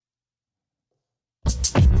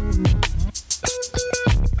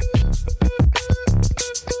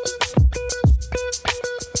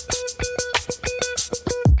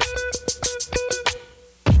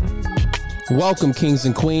Welcome, kings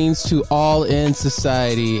and queens, to All in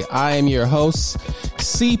Society. I am your host,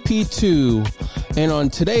 CP2, and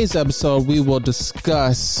on today's episode, we will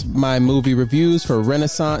discuss my movie reviews for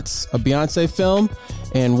Renaissance, a Beyonce film,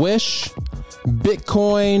 and Wish,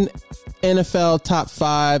 Bitcoin, NFL Top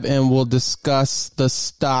 5, and we'll discuss the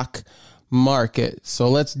stock market. So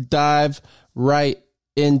let's dive right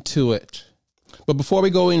into it. But before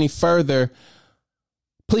we go any further,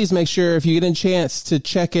 please make sure if you get a chance to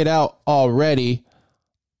check it out already.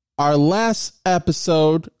 Our last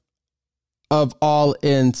episode of All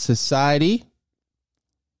in Society,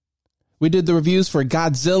 we did the reviews for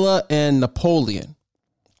Godzilla and Napoleon.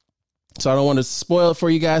 So I don't want to spoil it for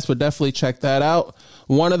you guys, but definitely check that out.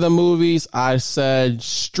 One of the movies I said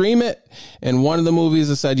stream it, and one of the movies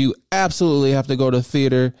I said you absolutely have to go to the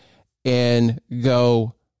theater and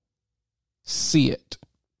go see it.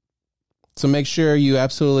 So make sure you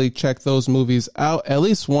absolutely check those movies out, at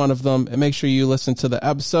least one of them, and make sure you listen to the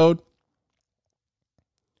episode.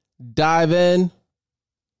 Dive in.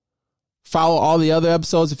 Follow all the other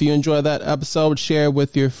episodes. If you enjoy that episode, share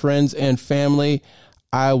with your friends and family.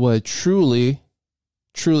 I would truly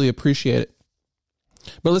appreciate it.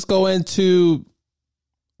 But let's go into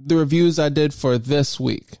the reviews I did for this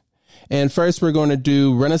week. And first, we're going to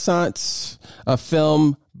do Renaissance, a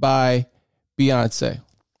film by Beyonce.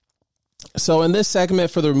 So in this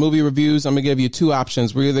segment for the movie reviews, I'm going to give you two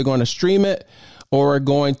options. We're either going to stream it or we're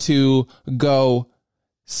going to go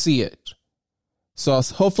see it. So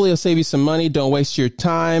hopefully it'll save you some money. Don't waste your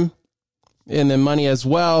time and then money as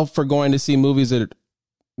well for going to see movies that are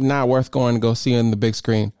not worth going to go see on the big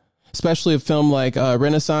screen, especially a film like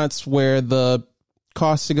Renaissance, where the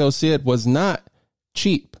cost to go see it was not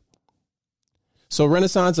cheap. So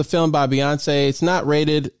Renaissance, a film by Beyonce, it's not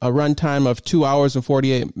rated, a runtime of 2 hours and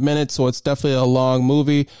 48 minutes. So it's definitely a long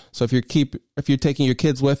movie. So if you're taking your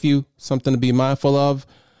kids with you, something to be mindful of.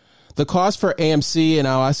 The cost for AMC, and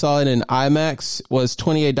how I saw it in IMAX, was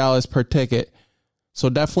 $28 per ticket. So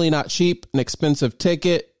definitely not cheap, an expensive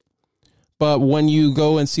ticket. But when you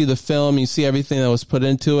go and see the film, you see everything that was put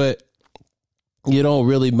into it, you don't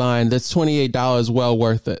really mind. That's $28 well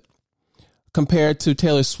worth it. Compared to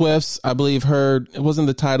Taylor Swift's, I believe it wasn't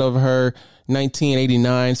the title of her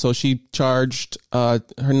 1989, so she charged the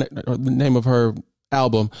name of her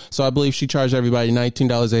album. So I believe she charged everybody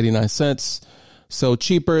 $19.89. So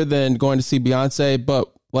cheaper than going to see Beyonce.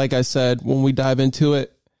 But like I said, when we dive into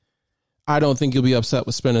it, I don't think you'll be upset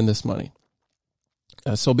with spending this money.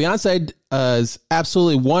 So Beyonce is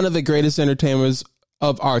absolutely one of the greatest entertainers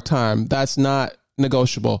of our time. That's not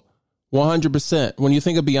negotiable. 100%. When you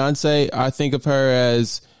think of Beyonce, I think of her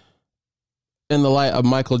as in the light of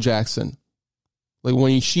Michael Jackson. Like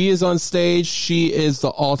when she is on stage, she is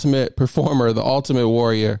the ultimate performer, the ultimate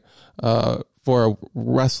warrior, for a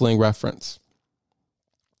wrestling reference.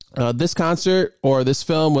 This concert or this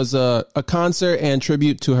film was a concert and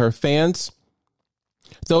tribute to her fans.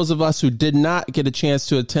 Those of us who did not get a chance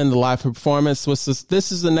to attend the live performance,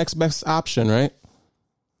 this is the next best option, right?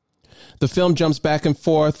 The film jumps back and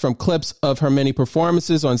forth from clips of her many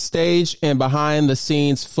performances on stage and behind the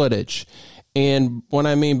scenes footage. And when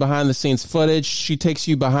I mean behind the scenes footage, she takes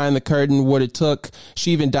you behind the curtain, what it took.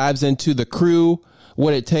 She even dives into the crew,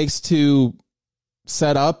 what it takes to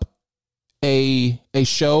set up a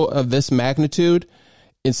show of this magnitude.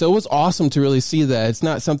 And so it was awesome to really see that. It's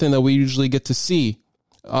not something that we usually get to see,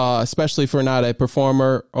 especially for not a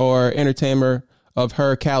performer or entertainer of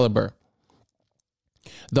her caliber.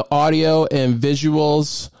 The audio and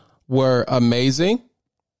visuals were amazing.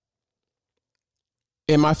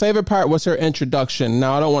 And my favorite part was her introduction.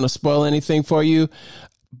 Now, I don't want to spoil anything for you,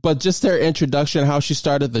 but just their introduction, how she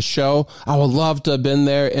started the show. I would love to have been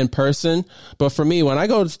there in person. But for me, when I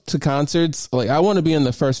go to concerts, like I want to be in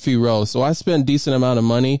the first few rows. So I spend a decent amount of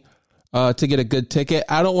money to get a good ticket.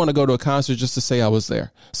 I don't want to go to a concert just to say I was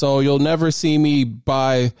there. So you'll never see me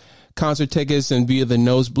buy concert tickets and be the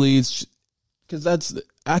nosebleeds, because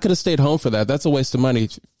I could have stayed home for that. That's a waste of money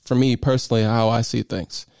for me personally, how I see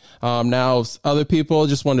things. Now, other people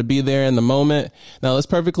just want to be there in the moment. Now, that's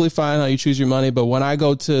perfectly fine how you choose your money. But when I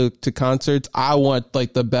go to concerts, I want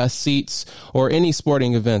like the best seats, or any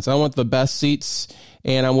sporting events. I want the best seats,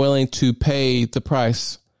 and I'm willing to pay the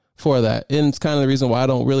price for that. And it's kind of the reason why I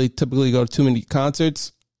don't really typically go to too many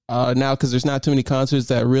concerts now, because there's not too many concerts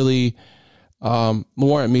that really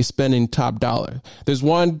warrant me spending top dollar. There's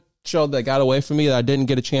one show that got away from me that I didn't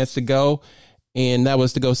get a chance to go, and that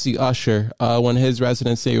was to go see Usher when his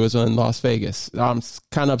residency was in Las Vegas. I'm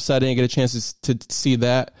kind of upset I didn't get a chance to see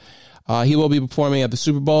that. He will be performing at the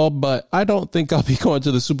Super Bowl, but I don't think I'll be going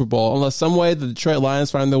to the Super Bowl unless some way the Detroit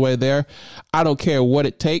Lions find their way there. I don't care what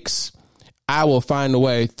it takes. I will find a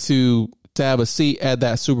way to have a seat at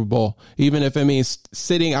that Super Bowl, even if it means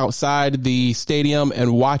sitting outside the stadium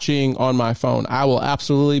and watching on my phone. I will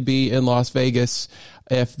absolutely be in Las Vegas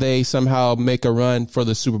if they somehow make a run for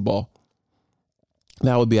the Super Bowl.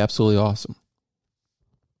 That would be absolutely awesome.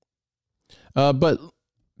 But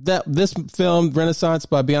this film, Renaissance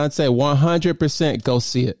by Beyonce, 100% go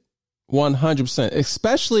see it. 100%,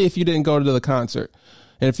 especially if you didn't go to the concert.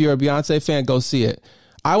 And if you're a Beyonce fan, go see it.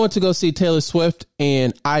 I went to go see Taylor Swift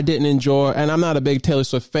and I didn't enjoy, and I'm not a big Taylor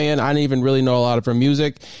Swift fan. I didn't even really know a lot of her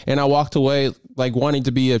music. And I walked away like wanting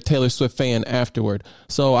to be a Taylor Swift fan afterward.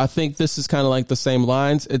 So I think this is kind of like the same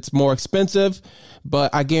lines. It's more expensive,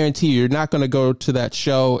 but I guarantee you're not going to go to that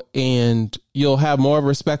show and you'll have more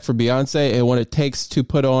respect for Beyonce and what it takes to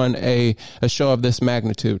put on a show of this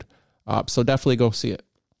magnitude. So definitely go see it.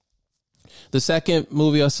 The second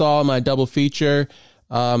movie I saw, my double feature,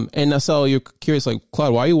 and I saw you're curious, like,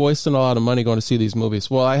 Claude, why are you wasting a lot of money going to see these movies?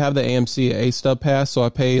 Well, I have the AMC A-Stub Pass, so I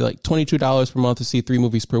pay like $22 per month to see 3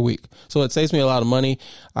 movies per week. So it saves me a lot of money.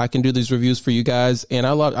 I can do these reviews for you guys, and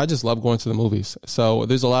I just love going to the movies. So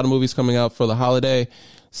there's a lot of movies coming out for the holiday.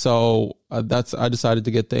 So I decided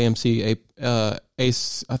to get the AMC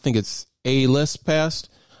I think it's A-List Pass.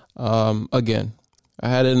 Again, I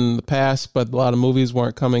had it in the past, but a lot of movies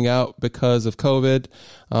weren't coming out because of COVID.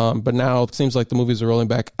 But now it seems like the movies are rolling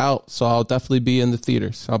back out. So I'll definitely be in the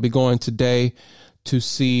theaters. I'll be going today to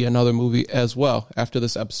see another movie as well after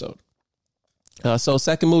this episode. So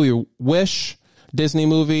second movie, Wish, Disney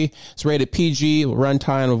movie. It's rated PG,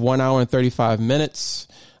 runtime of 1 hour and 35 minutes.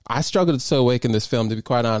 I struggled to stay awake in this film, to be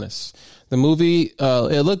quite honest. The movie,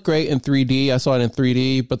 it looked great in 3D. I saw it in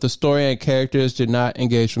 3D, but the story and characters did not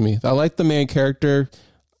engage with me. I liked the main character.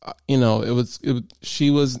 She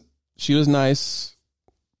was nice,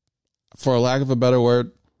 for lack of a better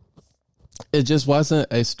word. It just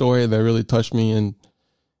wasn't a story that really touched me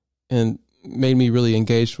and made me really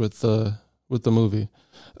engaged with the movie.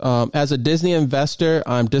 As a Disney investor,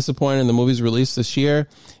 I'm disappointed in the movie's release this year,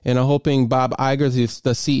 and I'm hoping Bob Iger,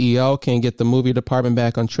 the CEO, can get the movie department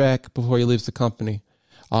back on track before he leaves the company.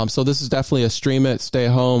 So this is definitely a stream it, stay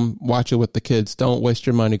home, watch it with the kids. Don't waste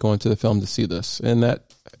your money going to the film to see this. And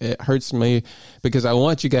that it hurts me because I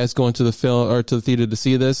want you guys going to the film or to the theater to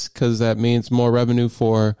see this, because that means more revenue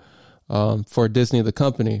for Disney, the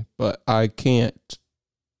company. But I can't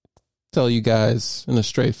tell you guys in a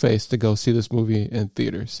straight face to go see this movie in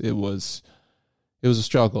theaters. It was a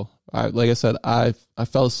struggle. Like I said, I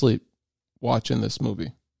fell asleep watching this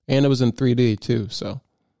movie, and it was in 3D too. So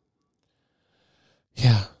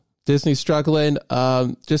yeah, Disney's struggling.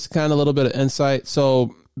 Just kind of a little bit of insight.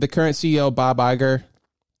 So the current CEO, Bob Iger,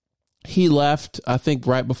 he left, I think,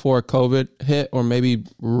 right before COVID hit, or maybe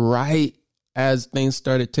right as things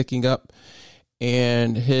started ticking up.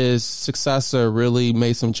 And his successor really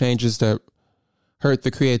made some changes that hurt the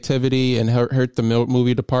creativity and hurt the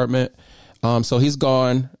movie department. So he's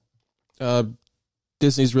gone.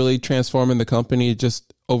 Disney's really transforming the company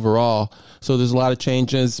just overall. So there's a lot of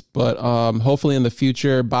changes, but hopefully in the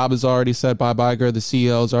future, Bob Iger, the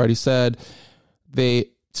CEO, has already said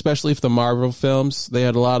especially for the Marvel films, they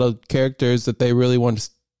had a lot of characters that they really wanted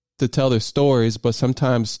to tell their stories, but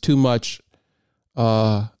sometimes too much,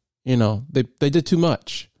 they did too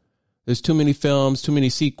much. There's too many films, too many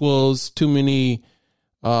sequels, too many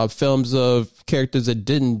films of characters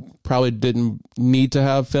that probably didn't need to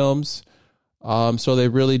have films. So they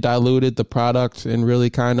really diluted the product and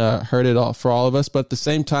really kind of hurt it all for all of us. But at the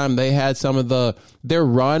same time, they had their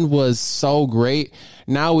run was so great.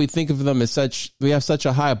 Now we think of them as we have such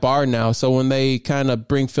a high bar now. So when they kind of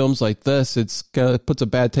bring films like this, it's kind of puts a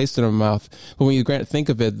bad taste in our mouth. But when you think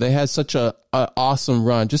of it, they had such a awesome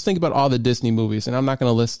run. Just think about all the Disney movies, and I'm not going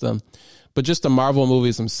to list them, but just the Marvel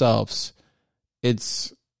movies themselves.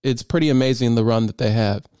 It's pretty amazing the run that they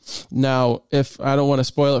have. Now, if I don't want to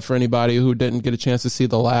spoil it for anybody who didn't get a chance to see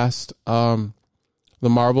the last, the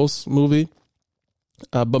Marvels movie,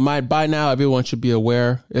 but by now everyone should be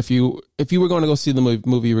aware. If you were going to go see the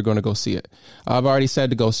movie, you were going to go see it. I've already said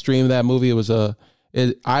to go stream that movie.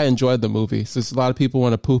 I enjoyed the movie. So a lot of people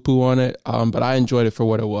want to poo-poo on it, but I enjoyed it for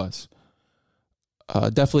what it was.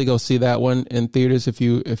 Definitely go see that one in theaters if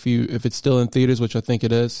it's still in theaters, which I think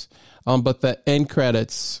it is. But the end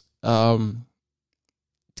credits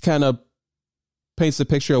kind of paints a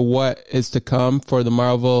picture of what is to come for the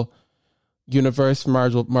Marvel universe,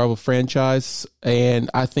 Marvel franchise, and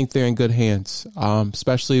I think they're in good hands,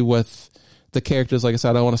 especially with the characters. Like I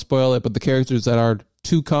said, I don't want to spoil it, but the characters that are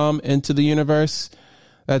to come into the universe,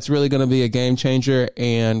 that's really going to be a game changer,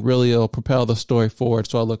 and really it'll propel the story forward.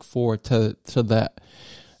 So I look forward to that.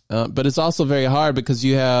 But it's also very hard because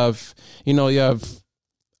you have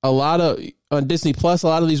a lot of on Disney Plus. A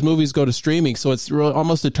lot of these movies go to streaming, so it's really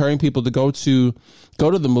almost deterring people to go to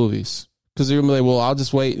the movies because they're gonna be like, well, I'll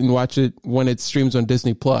just wait and watch it when it streams on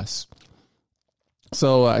Disney Plus.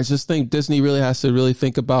 So I just think Disney really has to really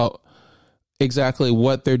think about exactly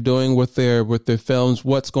what they're doing with their films,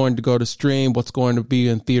 what's going to go to stream, what's going to be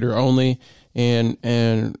in theater only,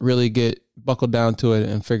 and really get buckled down to it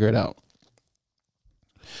and figure it out.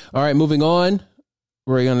 All right, moving on.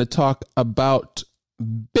 We're going to talk about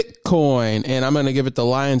Bitcoin, and I'm going to give it the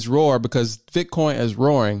lion's roar because Bitcoin is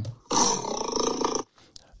roaring.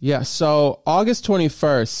 Yeah, so August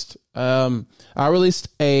 21st, I released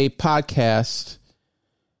a podcast,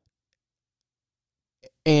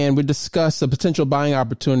 and we discussed a potential buying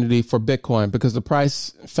opportunity for Bitcoin because the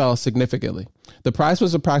price fell significantly. The price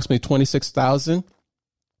was approximately $26,000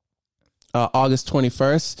 August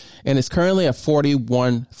 21st, and it's currently at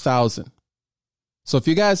 $41,000. So if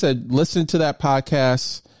you guys had listened to that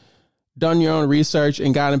podcast, done your own research,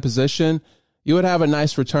 and got in position, you would have a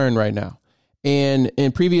nice return right now. And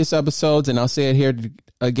in previous episodes, and I'll say it here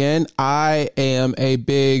again, I am a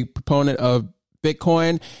big proponent of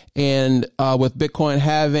Bitcoin, and with Bitcoin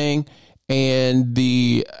halving and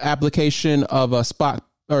the application of a of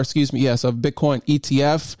Bitcoin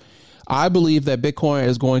ETF, I believe that Bitcoin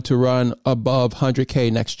is going to run above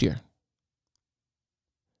 100K next year.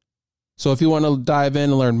 So if you want to dive in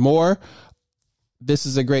and learn more, this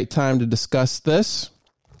is a great time to discuss this.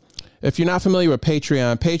 If you're not familiar with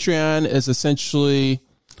Patreon is essentially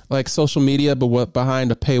like social media, but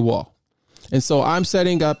behind a paywall. And so I'm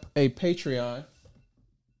setting up a Patreon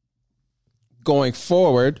going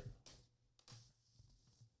forward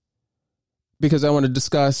because I want to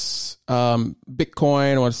discuss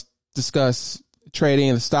Bitcoin. I want to discuss trading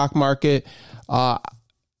in the stock market. I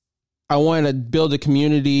want to build a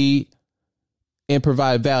community and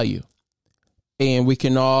provide value. And we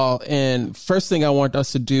can all, and first thing I want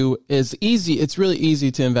us to do is easy. It's really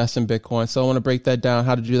easy to invest in Bitcoin. So I want to break that down,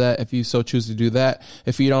 how to do that if you so choose to do that.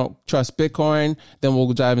 If you don't trust Bitcoin, then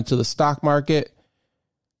we'll dive into the stock market.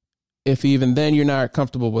 If even then you're not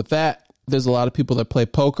comfortable with that, there's a lot of people that play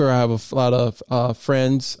poker. I have a lot of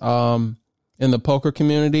friends in the poker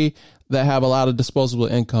community that have a lot of disposable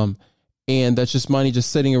income, and that's just money just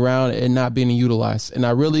sitting around and not being utilized. And I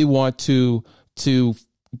really want to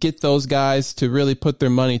get those guys to really put their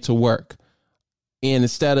money to work, and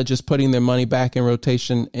instead of just putting their money back in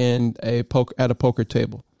rotation at a poker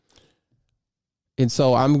table. And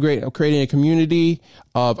so I'm creating a community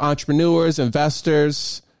of entrepreneurs,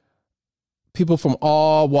 investors, people from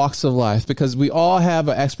all walks of life, because we all have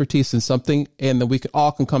an expertise in something, and then we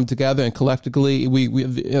all can come together and collectively, we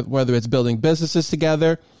whether it's building businesses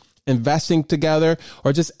together, investing together,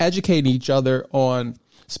 or just educating each other on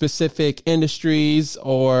specific industries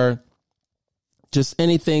or just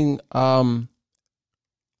anything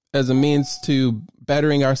as a means to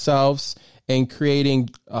bettering ourselves and creating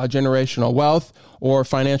generational wealth or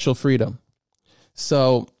financial freedom.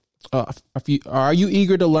 So are you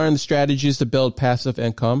eager to learn the strategies to build passive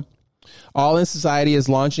income? All in Society is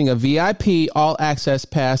launching a VIP all access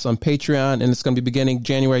pass on Patreon, and it's going to be beginning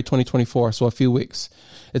January 2024, so a few weeks.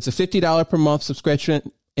 It's a $50 per month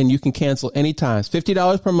subscription, and you can cancel anytime.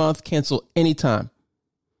 $50 per month, cancel anytime.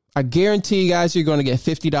 I guarantee you guys you're going to get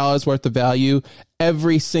 $50 worth of value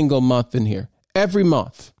every single month in here. Every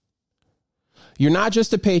month. You're not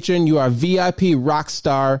just a patron, you are a VIP rock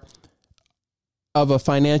star of a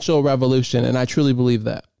financial revolution, and I truly believe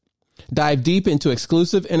that. Dive deep into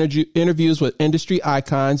exclusive interviews with industry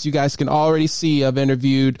icons. You guys can already see I've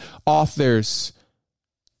interviewed authors,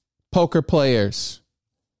 poker players,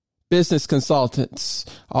 business consultants.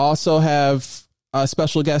 I also have a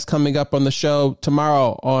special guest coming up on the show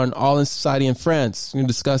tomorrow on All in Society and Friends. We're going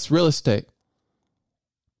to discuss real estate.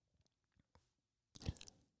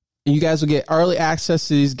 You guys will get early access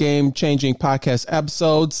to these game-changing podcast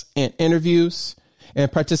episodes and interviews, and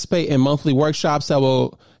participate in monthly workshops that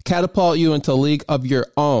will catapult you into a league of your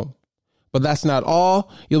own. But that's not all.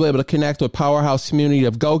 You'll be able to connect with powerhouse community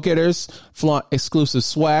of go-getters, flaunt exclusive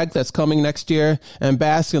swag that's coming next year, and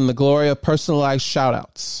bask in the glory of personalized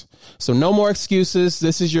shout-outs. So no more excuses.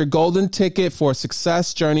 This is your golden ticket for a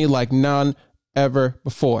success journey like none ever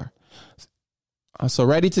before. So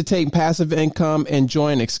ready to take passive income and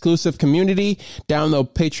join an exclusive community? Download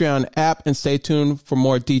Patreon app and stay tuned for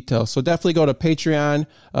more details. So definitely go to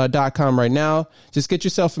patreon.com right now. Just get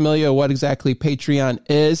yourself familiar with what exactly Patreon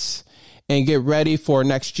is and get ready for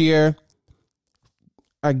next year.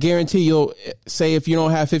 I guarantee you'll say if you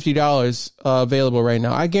don't have $50 available right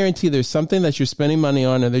now, I guarantee there's something that you're spending money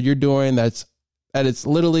on and that you're doing that's That it's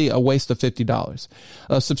literally a waste of $50,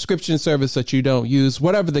 a subscription service that you don't use,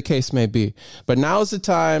 whatever the case may be. But now is the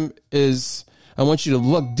time. I want you to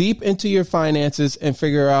look deep into your finances and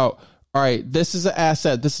figure out, all right, this is an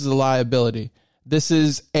asset. This is a liability. This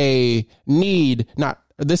is a need,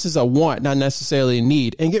 this is a want, not necessarily a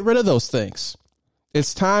need, and get rid of those things.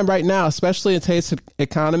 It's time right now, especially in today's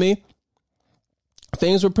economy.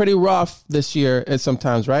 Things were pretty rough this year at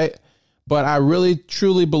sometimes, right? But I really,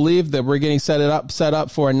 truly believe that we're getting set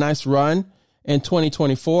up for a nice run in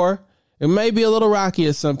 2024. It may be a little rocky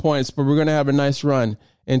at some points, but we're going to have a nice run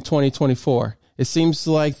in 2024. It seems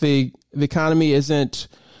like the economy isn't.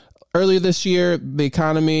 Earlier this year, the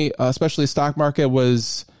economy, especially the stock market,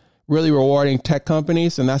 was really rewarding tech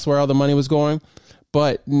companies, and that's where all the money was going.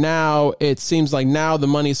 But now it seems like now the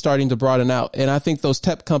money is starting to broaden out. And I think those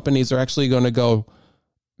tech companies are actually going to go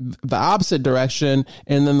the opposite direction.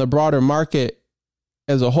 And then the broader market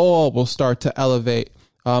as a whole will start to elevate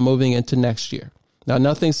moving into next year. Now,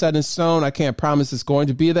 nothing's set in stone. I can't promise it's going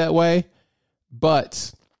to be that way,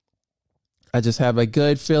 but I just have a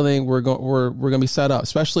good feeling we're going to be set up,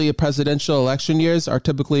 especially presidential election years are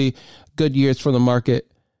typically good years for the market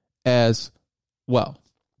as well.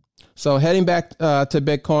 So heading back to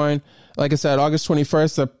Bitcoin, like I said, August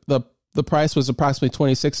 21st, the price was approximately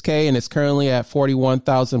 26K and it's currently at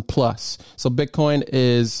 41,000 plus. So Bitcoin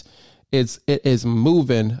is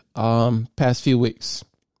moving past few weeks.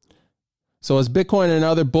 So is Bitcoin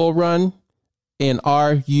another bull run, and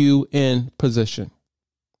are you in position?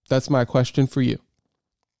 That's my question for you.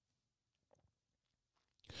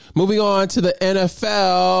 Moving on to the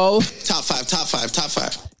NFL. Top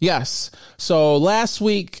five. Yes. So last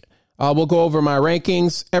week, we'll go over my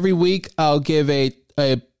rankings. Every week, I'll give a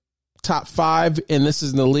top five, and this is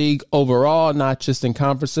in the league overall, not just in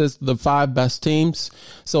conferences, the 5 best teams.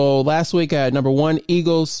 So last week, I had number 1,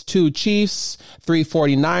 Eagles, 2, Chiefs, 3,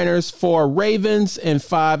 49ers, 4, Ravens, and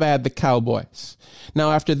 5, I had the Cowboys.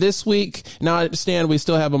 Now, after this week, now I understand we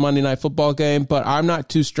still have a Monday Night Football game, but I'm not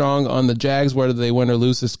too strong on the Jags, whether they win or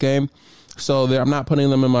lose this game. So I'm not putting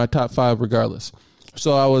them in my top 5 regardless.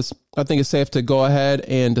 So I think it's safe to go ahead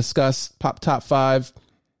and discuss top 5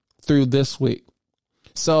 through this week.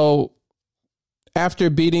 So after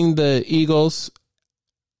beating the Eagles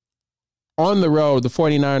on the road, the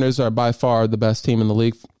 49ers are by far the best team in the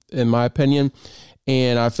league, in my opinion.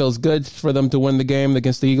 And it feels good for them to win the game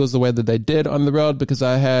against the Eagles the way that they did on the road, because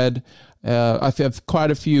I have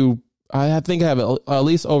quite a few. I think I have at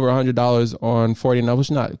least over $100 on 49, which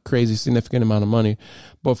is not a crazy significant amount of money,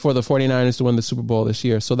 but for the 49ers to win the Super Bowl this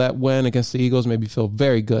year. So that win against the Eagles made me feel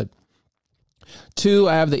very good. 2,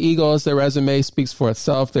 I have the Eagles. Their resume speaks for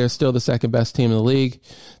itself. They're still the second best team in the league.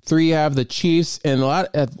 3, I have the Chiefs. And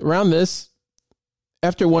around this,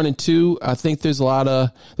 after 1 and 2, I think there's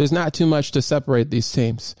not too much to separate these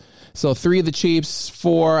teams. So 3, the Chiefs.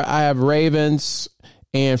 4, I have Ravens.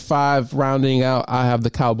 And 5, rounding out, I have the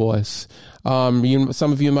Cowboys. Some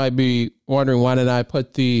of you might be wondering, why did I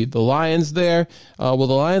put the Lions there? Well,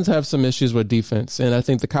 the Lions have some issues with defense, and I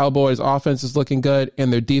think the Cowboys' offense is looking good,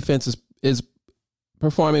 and their defense is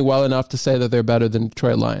performing well enough to say that they're better than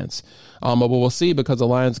Detroit Lions. But we'll see, because the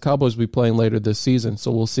Lions Cowboys will be playing later this season,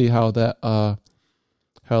 so we'll see how that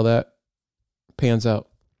pans out.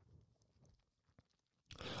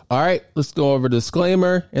 All right, let's go over the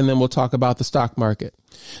disclaimer, and then we'll talk about the stock market.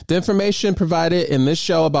 The information provided in this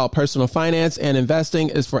show about personal finance and investing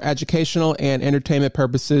is for educational and entertainment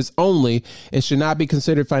purposes only and should not be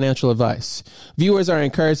considered financial advice. Viewers are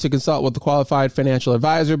encouraged to consult with a qualified financial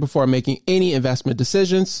advisor before making any investment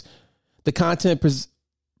decisions. The content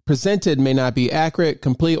presented may not be accurate,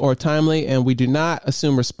 complete, or timely, and we do not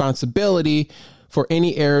assume responsibility for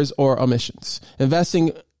any errors or omissions.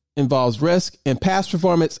 Investing involves risk, and past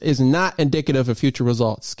performance is not indicative of future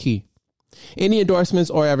results. Key. Any endorsements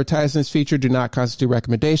or advertisements featured do not constitute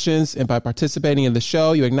recommendations, and by participating in the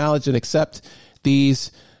show, you acknowledge and accept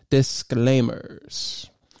these disclaimers.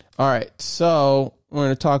 All right, so we're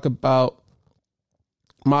going to talk about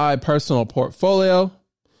my personal portfolio.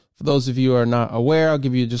 For those of you who are not aware, I'll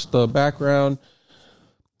give you just the background.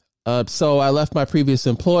 So I left my previous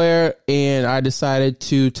employer and I decided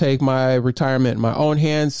to take my retirement in my own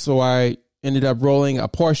hands. So I ended up rolling a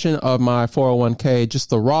portion of my 401k,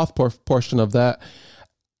 just the Roth portion of that,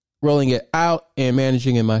 rolling it out and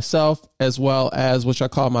managing it myself, as well as which I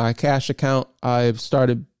call my cash account. I've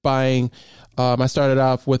started buying. I started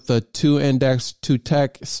off with the 2-index,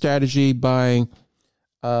 2-tech strategy, buying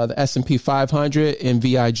the S&P 500 and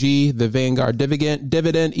VIG, the Vanguard dividend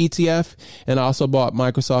ETF, and I also bought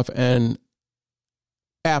Microsoft and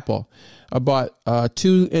Apple. I bought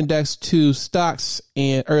 2 index 2 stocks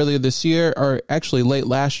earlier this year, or actually late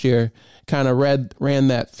last year, kind of ran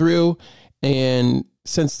that through. And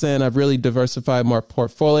since then, I've really diversified my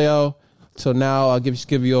portfolio. So now I'll give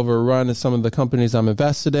you over a run of some of the companies I'm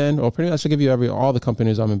invested in, or pretty much I'll give you all the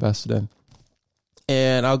companies I'm invested in.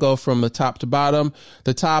 And I'll go from the top to bottom.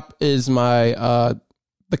 The top is the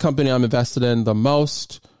company I'm invested in the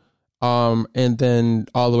most, and then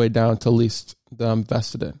all the way down to least that I'm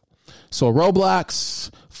invested in. So Roblox,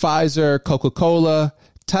 Pfizer, Coca-Cola,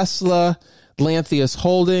 Tesla, Lantheus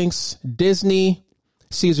Holdings, Disney,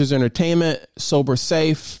 Caesars Entertainment, Sober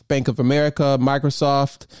Safe, Bank of America,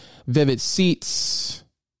 Microsoft, Vivid Seats,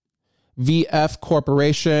 VF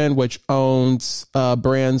Corporation, which owns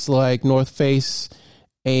brands like North Face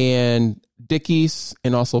and Dickies,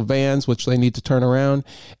 and also Vans, which they need to turn around,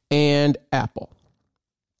 and Apple.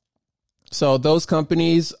 So those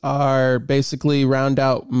companies are basically round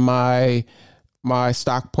out my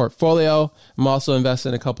stock portfolio. I'm also invested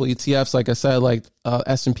in a couple ETFs, like I said, like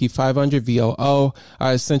S&P 500, VOO.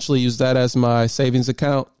 I essentially use that as my savings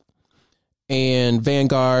account. And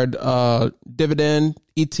Vanguard dividend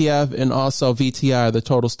ETF, and also VTI, the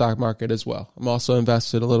total stock market as well. I'm also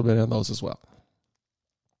invested a little bit in those as well.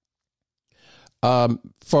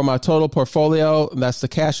 For my total portfolio, that's the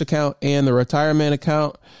cash account and the retirement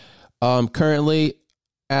account. Currently,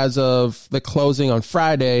 as of the closing on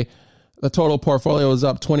Friday, the total portfolio is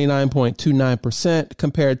up 29.29%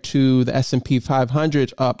 compared to the S&P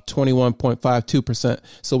 500 up 21.52%.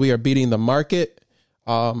 So we are beating the market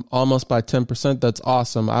almost by 10%. That's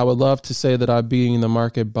awesome. I would love to say that I'm beating the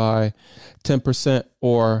market by 10%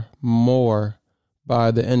 or more by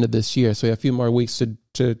the end of this year. So we have a few more weeks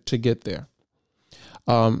to get there.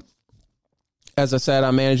 As I said,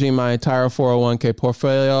 I'm managing my entire 401k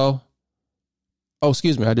portfolio. Oh,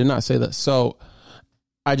 excuse me. I did not say this. So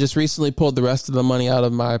I just recently pulled the rest of the money out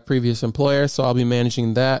of my previous employer. So I'll be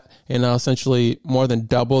managing that, and I'll essentially more than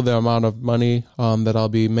double the amount of money that I'll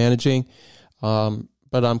be managing.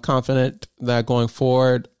 But I'm confident that going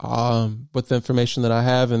forward, with the information that I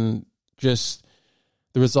have and just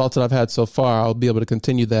the results that I've had so far, I'll be able to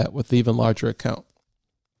continue that with the even larger account.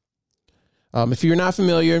 If you're not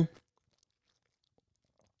familiar,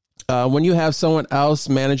 when you have someone else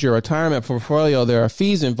manage your retirement portfolio, there are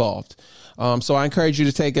fees involved. So I encourage you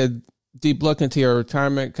to take a deep look into your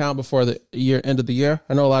retirement account before the end of the year.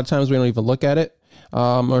 I know a lot of times we don't even look at it.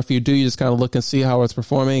 Or if you do, you just kind of look and see how it's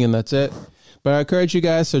performing, and that's it. But I encourage you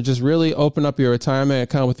guys to just really open up your retirement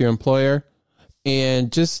account with your employer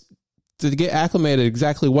and just to get acclimated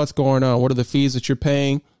exactly what's going on. What are the fees that you're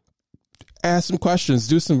paying? Ask some questions,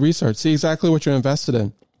 do some research, see exactly what you're invested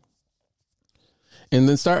in. And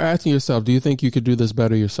then start asking yourself, do you think you could do this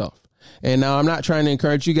better yourself? And now I'm not trying to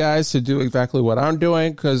encourage you guys to do exactly what I'm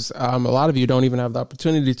doing, because a lot of you don't even have the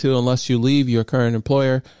opportunity to unless you leave your current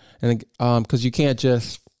employer. And because you can't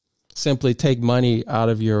just simply take money out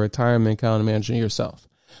of your retirement account and manage it yourself.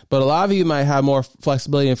 But a lot of you might have more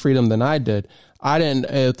flexibility and freedom than I did. I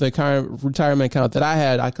didn't, the current retirement account that I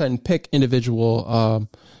had, I couldn't pick individual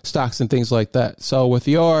stocks and things like that. So with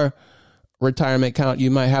your retirement account, you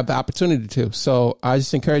might have the opportunity to. So I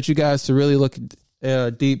just encourage you guys to really look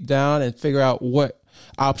deep down and figure out what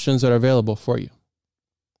options are available for you.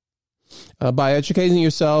 By educating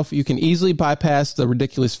yourself, you can easily bypass the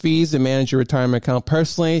ridiculous fees and manage your retirement account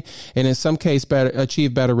personally, and in some cases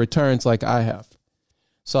achieve better returns like I have.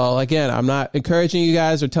 So again, I'm not encouraging you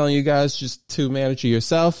guys or telling you guys just to manage it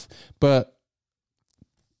yourself, but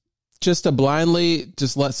just to blindly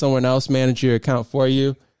just let someone else manage your account for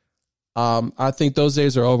you. I think those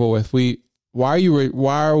days are over with. Why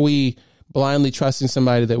are we blindly trusting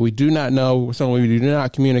somebody that we do not know, someone we do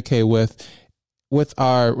not communicate with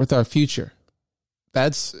our future?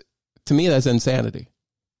 To me, that's insanity.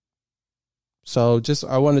 So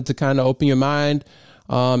I wanted to kind of open your mind,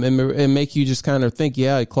 and make you just kind of think,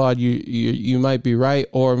 yeah, Claude, you might be right.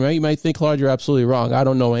 Or you might think, Claude, you're absolutely wrong. I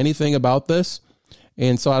don't know anything about this,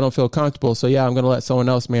 and so I don't feel comfortable. So yeah, I'm going to let someone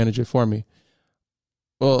else manage it for me.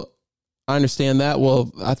 Well, I understand that.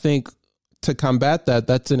 Well, I think to combat that,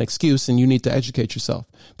 that's an excuse, and you need to educate yourself,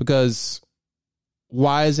 because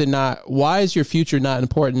why is your future not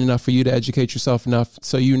important enough for you to educate yourself enough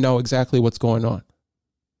so you know exactly what's going on?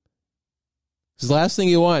 Because the last thing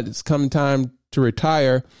you want is come time to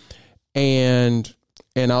retire, and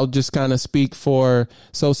I'll just kind of speak for,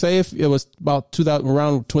 so say if it was about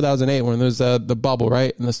around 2008 when there's the bubble,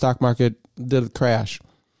 right? And the stock market did a crash.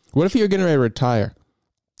 What if you're getting ready to retire?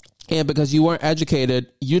 And because you weren't educated,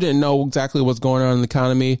 you didn't know exactly what's going on in the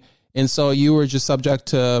economy. And so you were just subject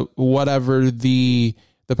to whatever the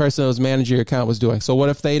the person that was managing your account was doing. So what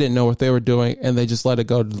if they didn't know what they were doing and they just let it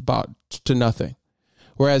go to nothing?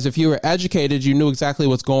 Whereas if you were educated, you knew exactly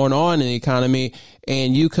what's going on in the economy,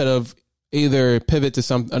 and you could have either pivot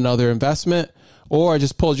to another investment or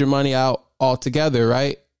just pulled your money out altogether,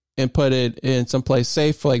 right? And put it in someplace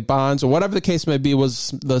safe, like bonds or whatever the case may be,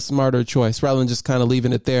 was the smarter choice rather than just kind of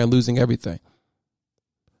leaving it there and losing everything.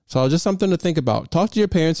 So just something to think about. Talk to your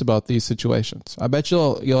parents about these situations. I bet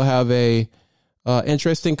you'll have a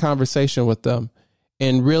interesting conversation with them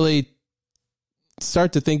and really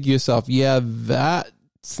start to think to yourself, yeah,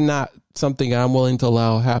 that's not something I'm willing to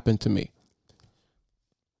allow happen to me.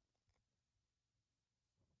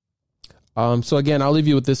 So again, I'll leave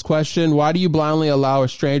you with this question. Why do you blindly allow a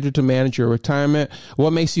stranger to manage your retirement?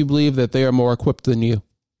 What makes you believe that they are more equipped than you?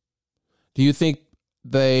 Do you think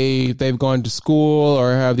they've gone to school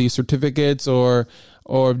or have these certificates or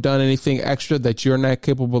have done anything extra that you're not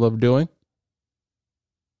capable of doing?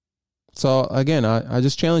 So again, I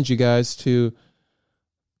just challenge you guys to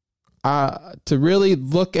really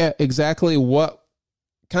look at exactly what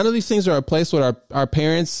kind of these things are a place where our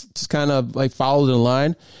parents just kind of like followed in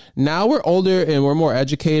line. Now we're older and we're more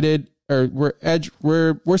educated, or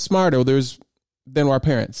we're smarter than our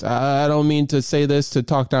parents. I don't mean to say this to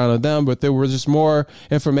talk down on them, but there was just more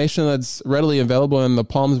information that's readily available in the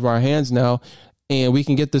palms of our hands now. And we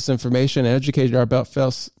can get this information and educate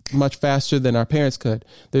ourselves much faster than our parents could.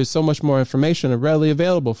 There's so much more information readily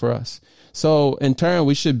available for us. So in turn,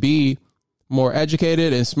 we should be more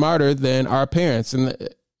educated and smarter than our parents. And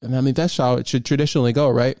I mean, that's how it should traditionally go,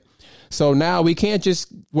 right? So now we can't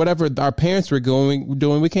just, whatever our parents were doing,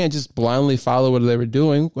 we can't just blindly follow what they were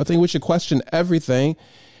doing. I think we should question everything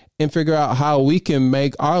and figure out how we can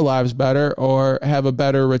make our lives better or have a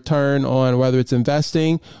better return on whether it's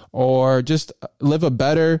investing or just live a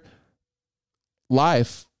better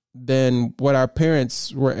life than what our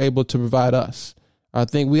parents were able to provide us. I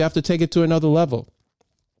think we have to take it to another level.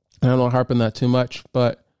 I don't want to harp on that too much,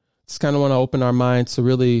 but just kind of want to open our minds to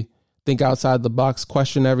really think outside the box,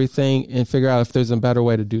 question everything, and figure out if there's a better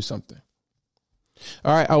way to do something.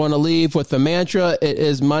 All right, I want to leave with the mantra. It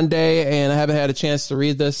is Monday, and I haven't had a chance to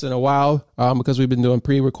read this in a while because we've been doing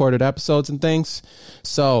pre-recorded episodes and things.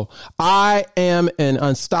 So, I am an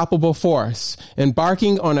unstoppable force,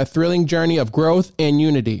 embarking on a thrilling journey of growth and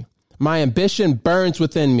unity. My ambition burns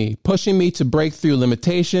within me, pushing me to break through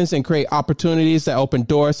limitations and create opportunities that open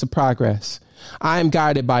doors to progress. I am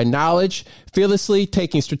guided by knowledge, fearlessly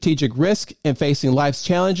taking strategic risk and facing life's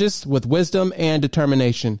challenges with wisdom and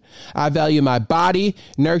determination. I value my body,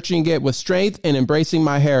 nurturing it with strength and embracing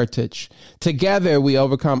my heritage. Together, we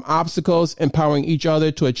overcome obstacles, empowering each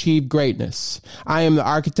other to achieve greatness. I am the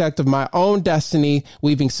architect of my own destiny,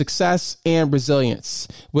 weaving success and resilience.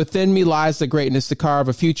 Within me lies the greatness to carve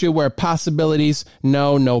a future where possibilities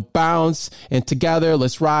know no bounds. And together,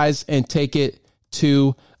 let's rise and take it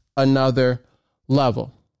to another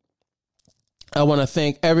level. I want to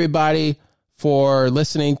thank everybody for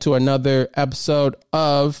listening to another episode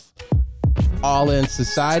of All In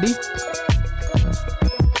Society.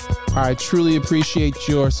 I truly appreciate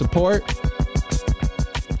your support.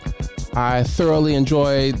 I thoroughly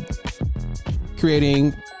enjoyed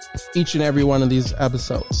creating each and every one of these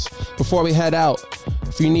episodes. Before we head out,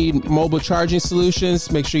 if you need mobile charging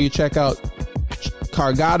solutions, make sure you check out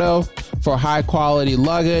Cargado for high quality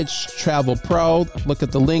luggage. Travel Pro. Look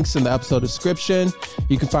at the links in the episode description.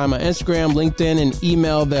 You can find my Instagram, LinkedIn, and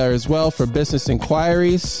email there as well for business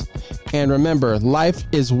inquiries. And remember, life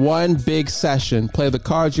is one big session. Play the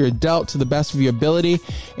cards you're dealt to the best of your ability,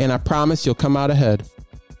 and I promise you'll come out ahead.